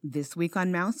This week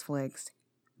on Mouseflix,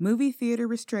 movie theater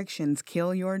restrictions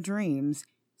kill your dreams,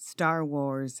 Star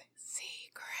Wars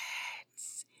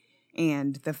secrets,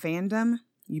 and the fandom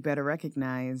you better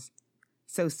recognize.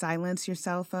 So silence your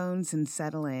cell phones and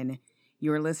settle in.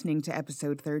 You're listening to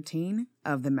episode 13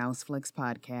 of the Mouseflix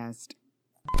podcast.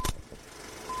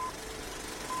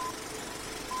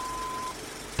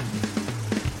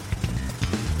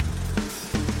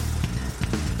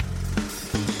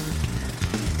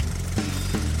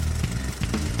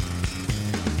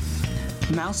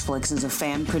 Mouseflix is a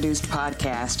fan-produced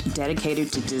podcast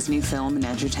dedicated to Disney film and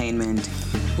entertainment.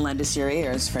 Lend us your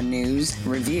ears for news,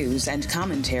 reviews, and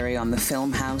commentary on the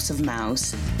film House of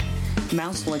Mouse.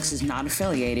 Mouseflix is not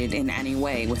affiliated in any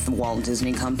way with the Walt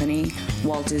Disney Company,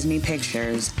 Walt Disney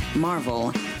Pictures,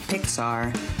 Marvel,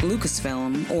 Pixar,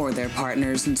 Lucasfilm, or their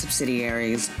partners and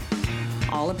subsidiaries.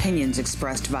 All opinions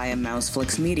expressed via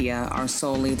Mouseflix Media are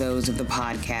solely those of the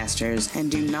podcasters and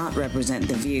do not represent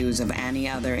the views of any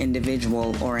other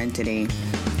individual or entity.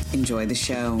 Enjoy the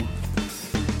show.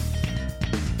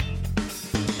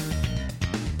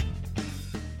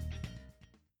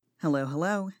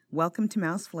 Hello. Welcome to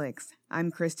Mouseflix.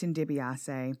 I'm Kristen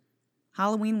DiBiase.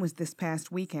 Halloween was this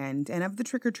past weekend, and of the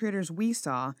trick-or-treaters we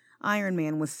saw, Iron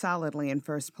Man was solidly in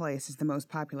first place as the most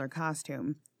popular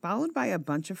costume, followed by a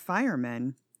bunch of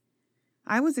firemen.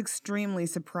 I was extremely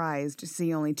surprised to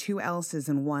see only 2 Elses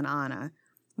and 1 Anna.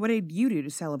 What did you do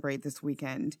to celebrate this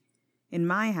weekend? In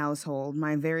my household,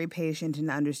 my very patient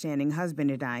and understanding husband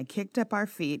and I kicked up our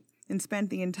feet and spent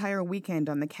the entire weekend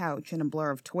on the couch in a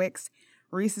blur of Twix,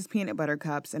 Reese's Peanut Butter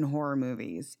Cups, and horror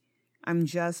movies. I'm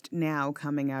just now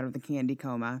coming out of the candy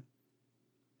coma.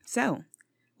 So,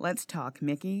 let's talk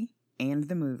Mickey and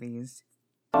the movies.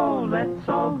 Oh, let's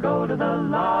all go to the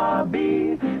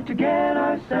lobby to get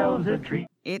ourselves a treat.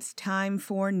 It's time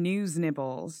for News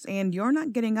Nibbles, and you're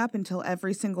not getting up until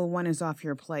every single one is off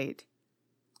your plate.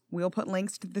 We'll put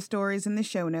links to the stories in the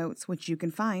show notes, which you can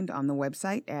find on the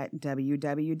website at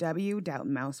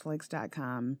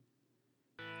www.mouseflix.com.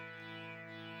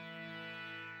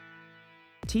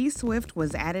 T-Swift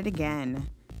was at it again.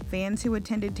 Fans who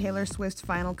attended Taylor Swift's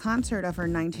final concert of her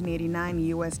 1989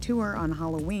 U.S. tour on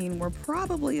Halloween were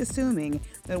probably assuming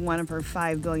that one of her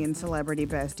 5 billion celebrity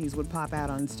besties would pop out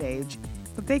on stage,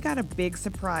 but they got a big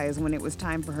surprise when it was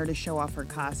time for her to show off her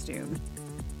costume.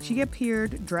 She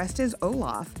appeared dressed as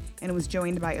Olaf and was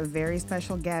joined by a very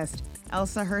special guest,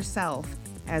 Elsa herself,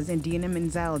 as Idina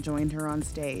Menzel joined her on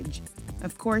stage.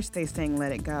 Of course they sang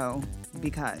Let It Go,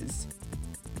 because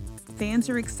fans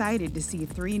are excited to see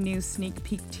 3 new sneak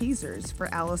peek teasers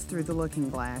for Alice Through the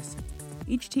Looking Glass.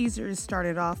 Each teaser is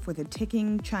started off with a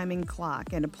ticking, chiming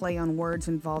clock and a play on words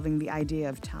involving the idea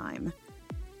of time.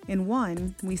 In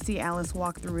one, we see Alice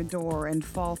walk through a door and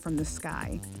fall from the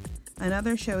sky.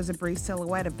 Another shows a brief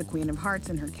silhouette of the Queen of Hearts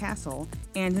in her castle,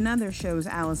 and another shows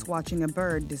Alice watching a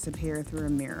bird disappear through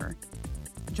a mirror.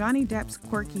 Johnny Depp's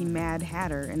quirky Mad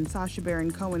Hatter and Sacha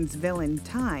Baron Cohen's villain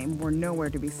Time were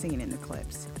nowhere to be seen in the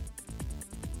clips.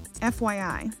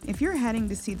 FYI, if you're heading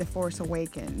to see The Force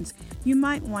Awakens, you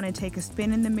might want to take a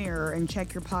spin in the mirror and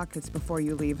check your pockets before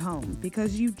you leave home,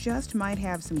 because you just might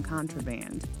have some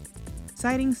contraband.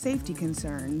 Citing safety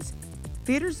concerns,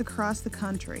 theaters across the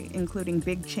country, including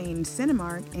big chains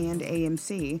Cinemark and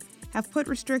AMC, have put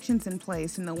restrictions in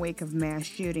place in the wake of mass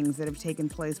shootings that have taken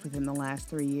place within the last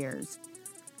 3 years.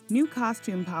 New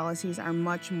costume policies are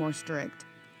much more strict.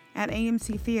 At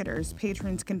AMC theaters,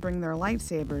 patrons can bring their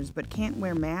lightsabers but can't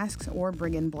wear masks or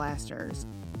bring in blasters.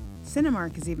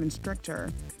 Cinemark is even stricter,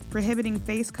 prohibiting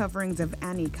face coverings of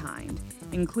any kind,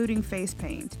 including face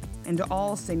paint, and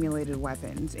all simulated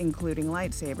weapons, including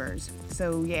lightsabers.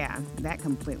 So yeah, that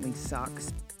completely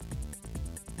sucks.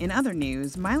 In other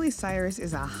news, Miley Cyrus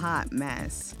is a hot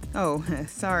mess. Oh,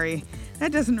 sorry,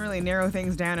 that doesn't really narrow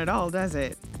things down at all, does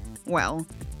it? Well,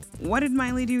 what did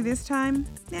Miley do this time?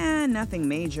 Nothing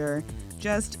major.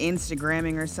 Just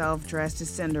Instagramming herself dressed as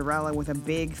Cinderella with a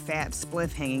big fat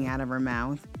spliff hanging out of her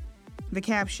mouth. The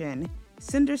caption,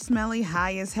 "Cinder smelly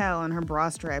high as hell and her bra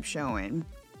strap showing."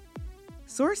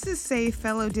 Sources say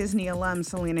fellow Disney alum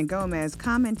Selena Gomez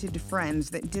commented to friends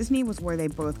that Disney was where they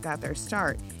both got their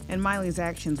start and Miley's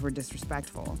actions were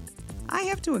disrespectful. I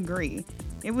have to agree.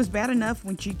 It was bad enough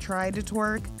when she tried to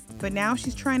twerk, but now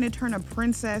she's trying to turn a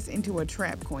princess into a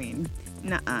trap queen.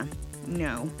 Nuh-uh.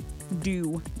 No.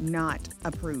 Do not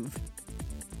approve.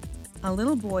 A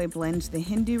little boy blends the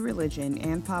Hindu religion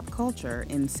and pop culture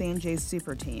in Sanjay's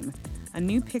Super Team, a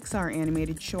new Pixar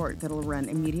animated short that'll run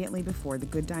immediately before The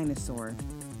Good Dinosaur.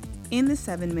 In the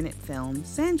 7-minute film,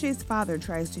 Sanjay's father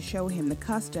tries to show him the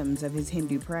customs of his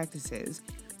Hindu practices,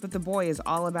 but the boy is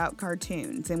all about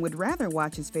cartoons and would rather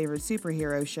watch his favorite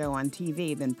superhero show on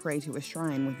TV than pray to a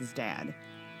shrine with his dad.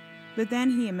 But then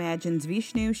he imagines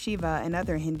Vishnu, Shiva, and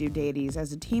other Hindu deities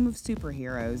as a team of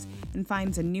superheroes and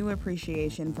finds a new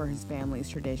appreciation for his family's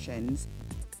traditions.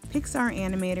 Pixar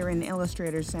animator and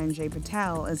illustrator Sanjay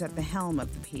Patel is at the helm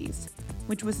of the piece,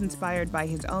 which was inspired by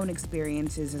his own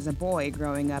experiences as a boy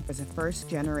growing up as a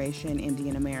first-generation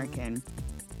Indian American.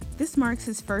 This marks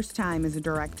his first time as a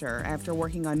director after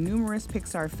working on numerous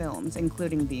Pixar films,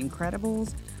 including The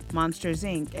Incredibles, Monsters,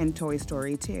 Inc., and Toy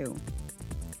Story 2.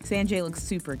 Sanjay looks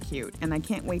super cute, and I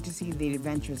can't wait to see the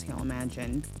adventures he'll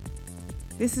imagine.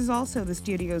 This is also the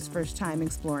studio's first time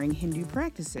exploring Hindu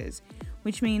practices,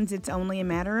 which means it's only a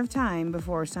matter of time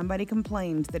before somebody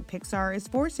complains that Pixar is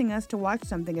forcing us to watch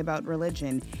something about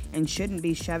religion and shouldn't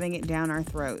be shoving it down our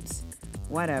throats.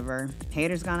 Whatever.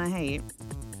 Haters gonna hate.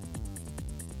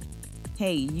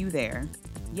 Hey, you there.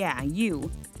 Yeah,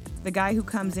 you. The guy who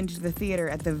comes into the theater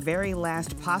at the very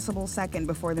last possible second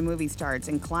before the movie starts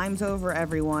and climbs over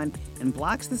everyone and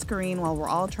blocks the screen while we're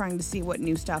all trying to see what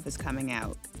new stuff is coming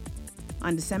out.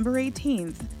 On December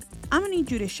 18th, I'm gonna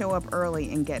need you to show up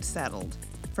early and get settled,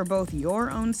 for both your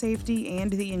own safety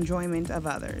and the enjoyment of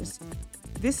others.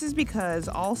 This is because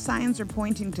all signs are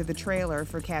pointing to the trailer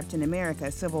for Captain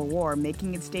America: Civil War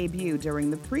making its debut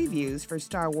during the previews for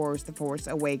Star Wars: The Force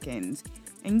Awakens,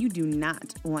 and you do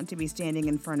not want to be standing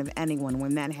in front of anyone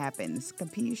when that happens,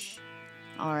 capiche?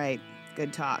 Alright,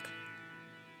 good talk.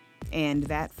 And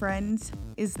that, friends,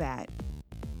 is that.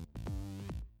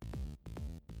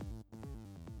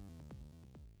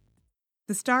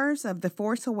 The stars of The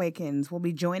Force Awakens will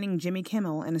be joining Jimmy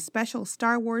Kimmel in a special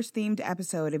Star Wars-themed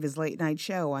episode of his late-night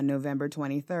show on November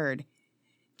 23rd.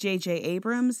 J.J.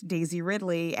 Abrams, Daisy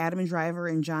Ridley, Adam Driver,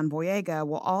 and John Boyega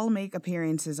will all make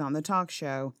appearances on the talk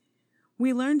show.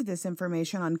 We learned this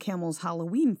information on Kimmel's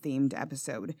Halloween-themed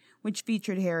episode, which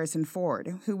featured Harrison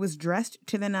Ford, who was dressed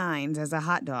to the nines as a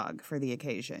hot dog for the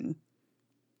occasion.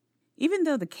 Even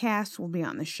though the cast will be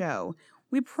on the show,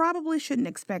 we probably shouldn't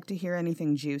expect to hear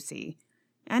anything juicy.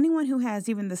 Anyone who has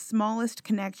even the smallest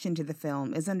connection to the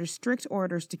film is under strict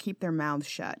orders to keep their mouths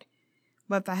shut.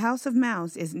 But the House of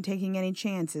Mouse isn't taking any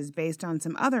chances based on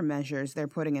some other measures they're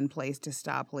putting in place to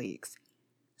stop leaks.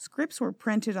 Scripts were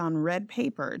printed on red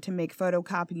paper to make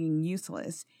photocopying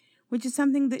useless, which is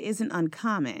something that isn't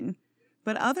uncommon,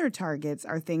 but other targets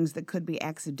are things that could be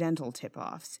accidental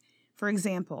tip-offs. For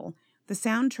example, the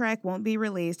soundtrack won't be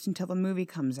released until the movie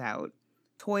comes out.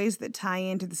 Toys that tie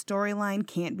into the storyline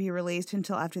can't be released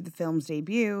until after the film's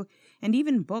debut, and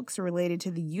even books related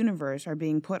to the universe are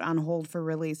being put on hold for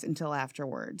release until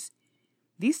afterwards.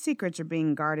 These secrets are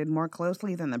being guarded more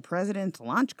closely than the president's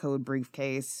launch code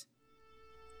briefcase.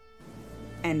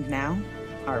 And now,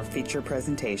 our feature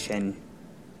presentation.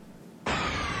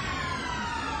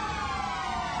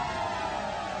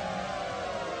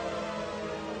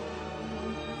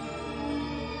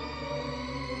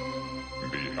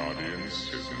 The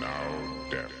audience is now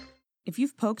deaf. If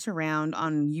you've poked around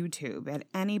on YouTube at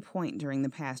any point during the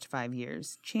past 5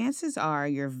 years, chances are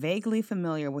you're vaguely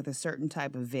familiar with a certain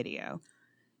type of video.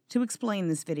 To explain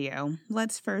this video,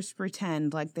 let's first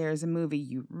pretend like there's a movie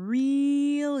you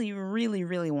really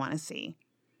want to see,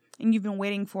 and you've been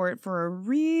waiting for it for a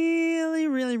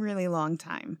really long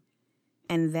time.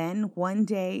 And then one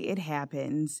day it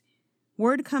happens.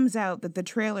 Word comes out that the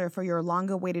trailer for your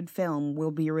long-awaited film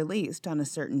will be released on a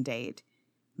certain date.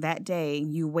 That day,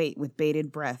 you wait with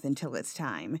bated breath until it's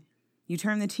time. You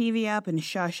turn the TV up and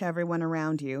shush everyone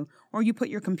around you, or you put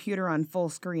your computer on full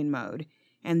screen mode,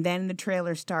 and then the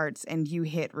trailer starts and you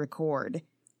hit record.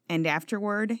 And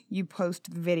afterward, you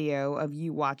post the video of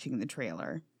you watching the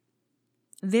trailer.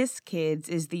 This, kids,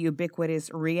 is the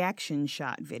ubiquitous reaction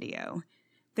shot video.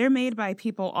 They're made by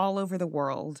people all over the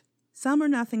world. Some are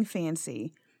nothing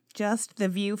fancy, just the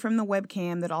view from the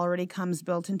webcam that already comes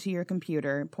built into your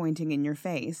computer, pointing in your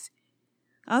face.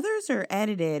 Others are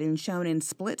edited and shown in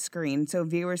split screen so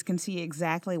viewers can see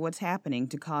exactly what's happening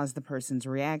to cause the person's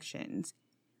reactions.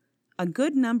 A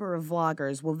good number of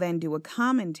vloggers will then do a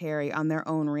commentary on their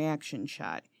own reaction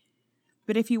shot.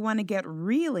 But if you want to get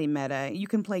really meta, you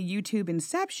can play YouTube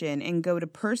Inception and go to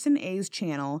Person A's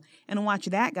channel and watch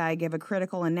that guy give a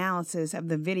critical analysis of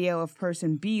the video of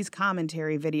Person B's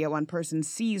commentary video on Person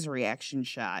C's reaction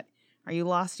shot. Are you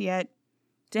lost yet?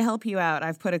 To help you out,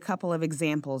 I've put a couple of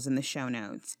examples in the show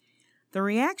notes. The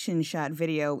reaction shot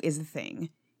video is a thing,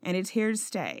 and it's here to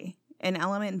stay, an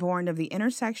element born of the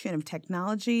intersection of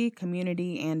technology,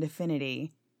 community, and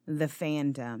affinity, the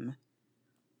fandom.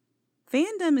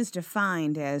 Fandom is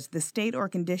defined as the state or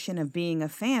condition of being a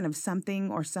fan of something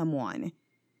or someone.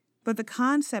 But the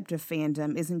concept of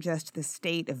fandom isn't just the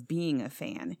state of being a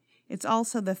fan. It's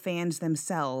also the fans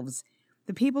themselves,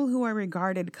 the people who are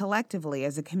regarded collectively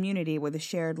as a community with a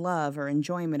shared love or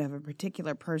enjoyment of a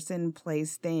particular person,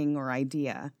 place, thing, or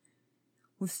idea.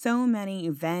 With so many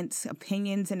events,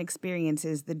 opinions, and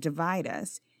experiences that divide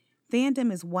us,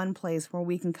 fandom is one place where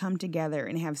we can come together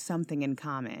and have something in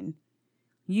common.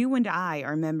 You and I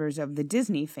are members of the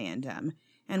Disney fandom,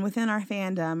 and within our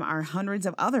fandom are hundreds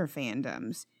of other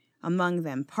fandoms, among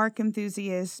them park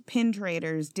enthusiasts, pin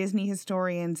traders, Disney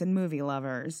historians, and movie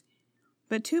lovers.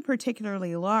 But two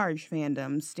particularly large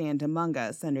fandoms stand among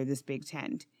us under this big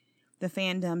tent, the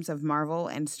fandoms of Marvel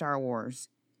and Star Wars.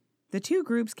 The two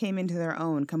groups came into their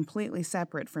own completely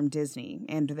separate from Disney,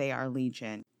 and they are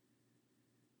legion.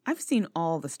 I've seen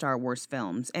all the Star Wars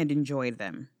films and enjoyed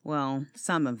them. Well,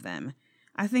 some of them.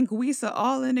 I think we saw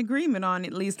all in agreement on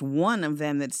at least one of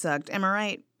them that sucked, am I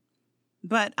right?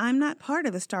 But I'm not part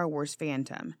of the Star Wars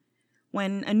fandom.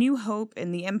 When A New Hope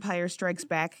and The Empire Strikes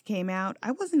Back came out,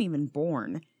 I wasn't even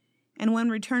born. And when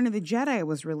Return of the Jedi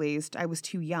was released, I was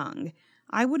too young.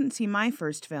 I wouldn't see my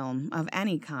first film, of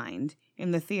any kind,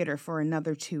 in the theater for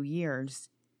another 2 years.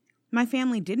 My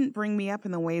family didn't bring me up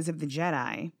in the ways of the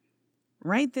Jedi.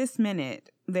 Right this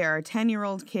minute, there are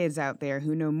 10-year-old kids out there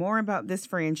who know more about this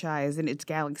franchise and its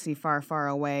galaxy far, far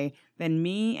away than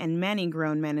me and many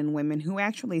grown men and women who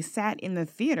actually sat in the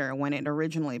theater when it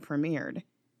originally premiered.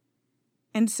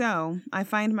 And so, I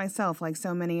find myself like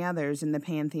so many others in the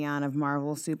pantheon of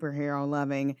Marvel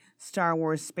superhero-loving, Star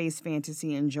Wars space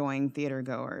fantasy-enjoying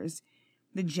theatergoers,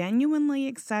 the genuinely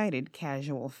excited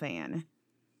casual fan.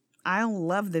 I'll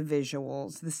love the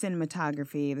visuals, the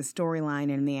cinematography, the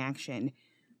storyline, and the action,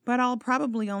 but I'll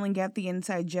probably only get the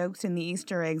inside jokes and the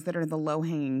Easter eggs that are the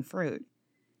low-hanging fruit.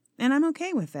 And I'm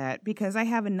okay with that, because I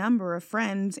have a number of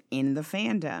friends in the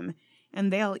fandom,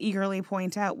 and they'll eagerly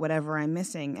point out whatever I'm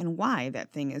missing and why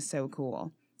that thing is so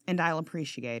cool, and I'll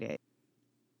appreciate it.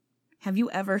 Have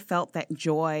you ever felt that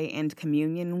joy and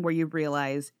communion where you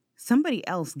realize somebody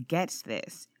else gets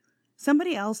this?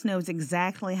 Somebody else knows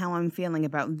exactly how I'm feeling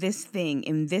about this thing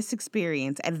in this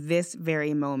experience at this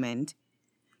very moment.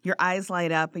 Your eyes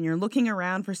light up and you're looking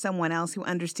around for someone else who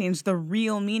understands the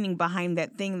real meaning behind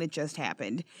that thing that just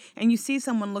happened. And you see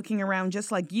someone looking around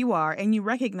just like you are and you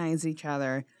recognize each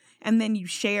other. And then you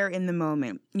share in the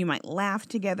moment. You might laugh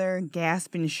together,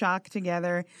 gasp in shock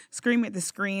together, scream at the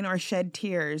screen, or shed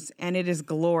tears, and it is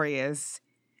glorious.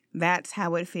 That's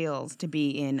how it feels to be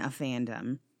in a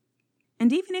fandom.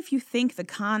 And even if you think the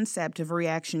concept of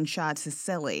reaction shots is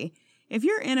silly, if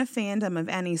you're in a fandom of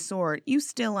any sort, you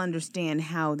still understand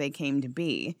how they came to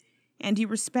be, and you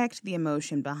respect the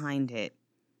emotion behind it.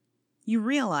 You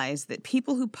realize that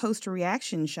people who post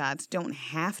reaction shots don't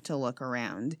have to look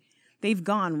around. They've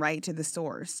gone right to the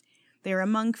source. They're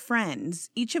among friends,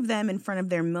 each of them in front of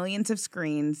their millions of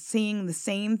screens, seeing the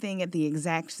same thing at the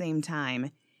exact same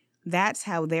time. That's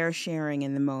how they're sharing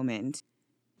in the moment.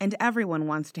 And everyone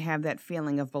wants to have that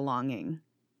feeling of belonging.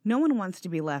 No one wants to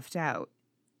be left out.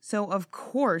 So of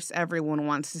course everyone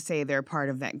wants to say they're part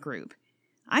of that group.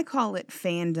 I call it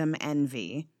fandom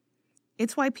envy.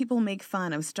 It's why people make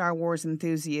fun of Star Wars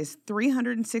enthusiasts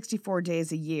 364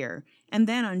 days a year, and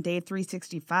then on day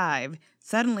 365,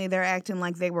 suddenly they're acting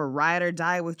like they were ride or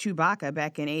die with Chewbacca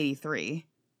back in '83.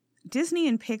 Disney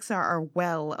and Pixar are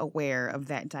well aware of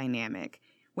that dynamic,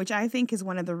 which I think is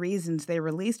one of the reasons they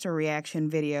released a reaction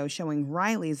video showing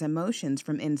Riley's emotions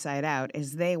from Inside Out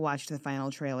as they watched the final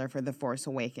trailer for The Force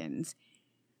Awakens.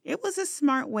 It was a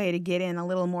smart way to get in a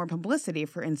little more publicity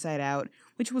for Inside Out,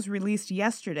 which was released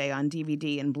yesterday on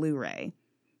DVD and Blu-ray.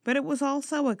 But it was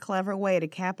also a clever way to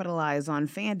capitalize on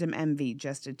fandom envy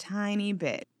just a tiny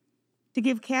bit. To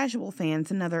give casual fans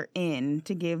another in,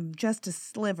 to give just a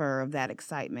sliver of that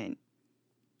excitement.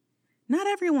 Not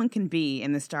everyone can be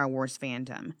in the Star Wars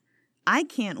fandom. I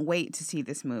can't wait to see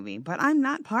this movie, but I'm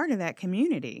not part of that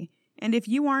community. And if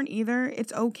you aren't either,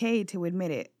 it's okay to admit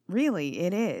it. Really,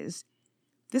 it is.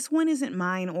 This one isn't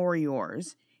mine or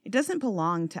yours. It doesn't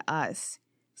belong to us.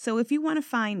 So if you want to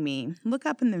find me, look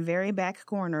up in the very back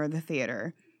corner of the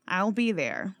theater. I'll be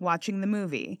there, watching the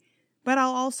movie. But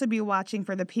I'll also be watching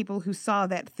for the people who saw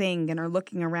that thing and are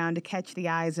looking around to catch the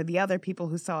eyes of the other people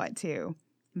who saw it too.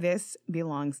 This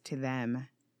belongs to them.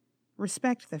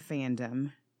 Respect the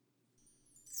fandom.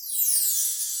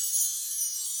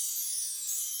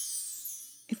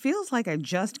 It feels like I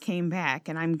just came back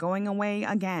and I'm going away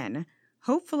again.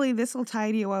 Hopefully this will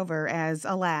tide you over as,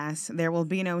 alas, there will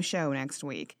be no show next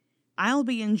week. I'll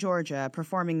be in Georgia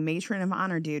performing matron of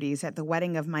honor duties at the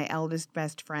wedding of my eldest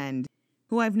best friend,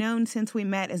 who I've known since we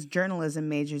met as journalism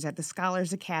majors at the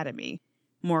Scholars Academy.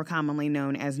 more commonly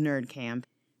known as Nerd Camp,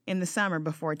 in the summer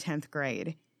before 10th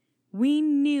grade. We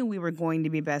knew we were going to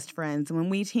be best friends when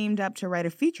we teamed up to write a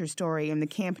feature story in the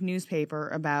camp newspaper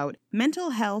about mental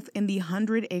health in the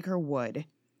 100-acre wood.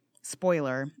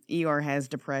 Spoiler, Eeyore has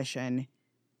depression.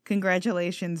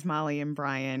 Congratulations, Molly and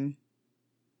Brian.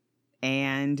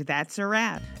 And that's a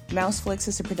wrap. Mouseflix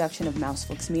is a production of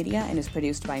Mouseflix Media and is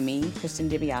produced by me, Kristen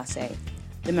DiBiase.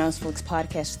 The Mouseflix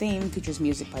podcast theme features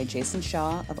music by Jason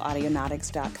Shaw of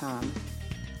Audionautics.com.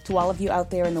 To all of you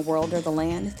out there in the world or the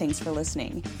land, thanks for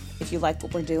listening. If you like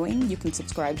what we're doing, you can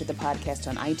subscribe to the podcast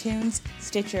on iTunes,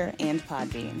 Stitcher, and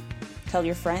Podbean. Tell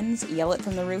your friends, yell it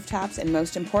from the rooftops, and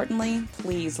most importantly,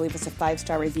 please leave us a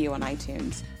 5-star review on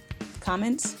iTunes.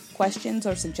 Comments, questions,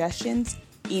 or suggestions?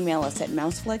 Email us at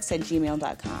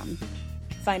mouseflix@gmail.com.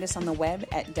 Find us on the web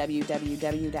at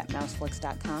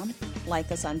www.mouseflix.com.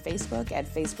 Like us on Facebook at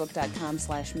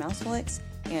facebook.com/mouseflix,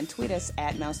 and tweet us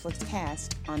at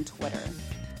mouseflixcast on Twitter.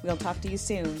 We'll talk to you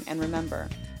soon, and remember,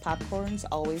 popcorn's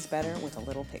always better with a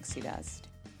little pixie dust.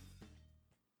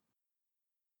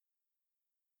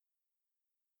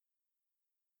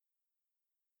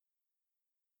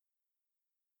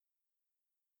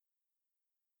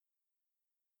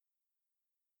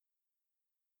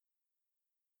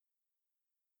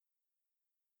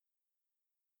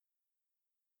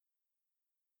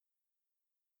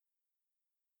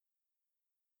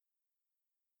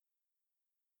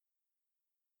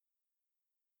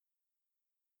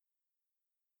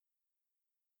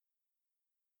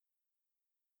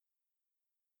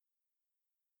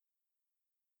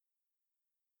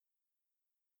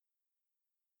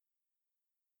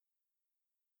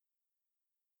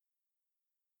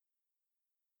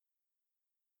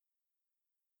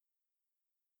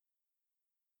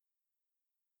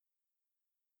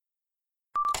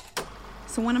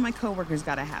 So one of my coworkers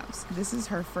got a house. This is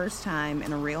her first time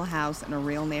in a real house in a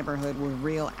real neighborhood with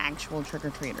real actual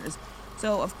trick-or-treaters.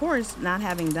 So, of course, not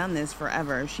having done this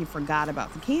forever, she forgot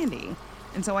about the candy.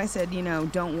 And so I said,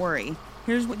 don't worry.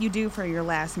 Here's what you do for your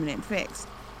last-minute fix.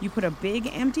 You put a big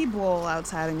empty bowl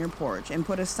outside on your porch and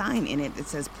put a sign in it that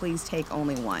says, please take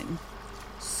only one.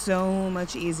 So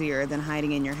much easier than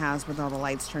hiding in your house with all the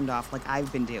lights turned off like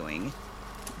I've been doing.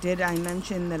 Did I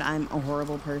mention that I'm a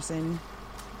horrible person?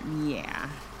 Yeah.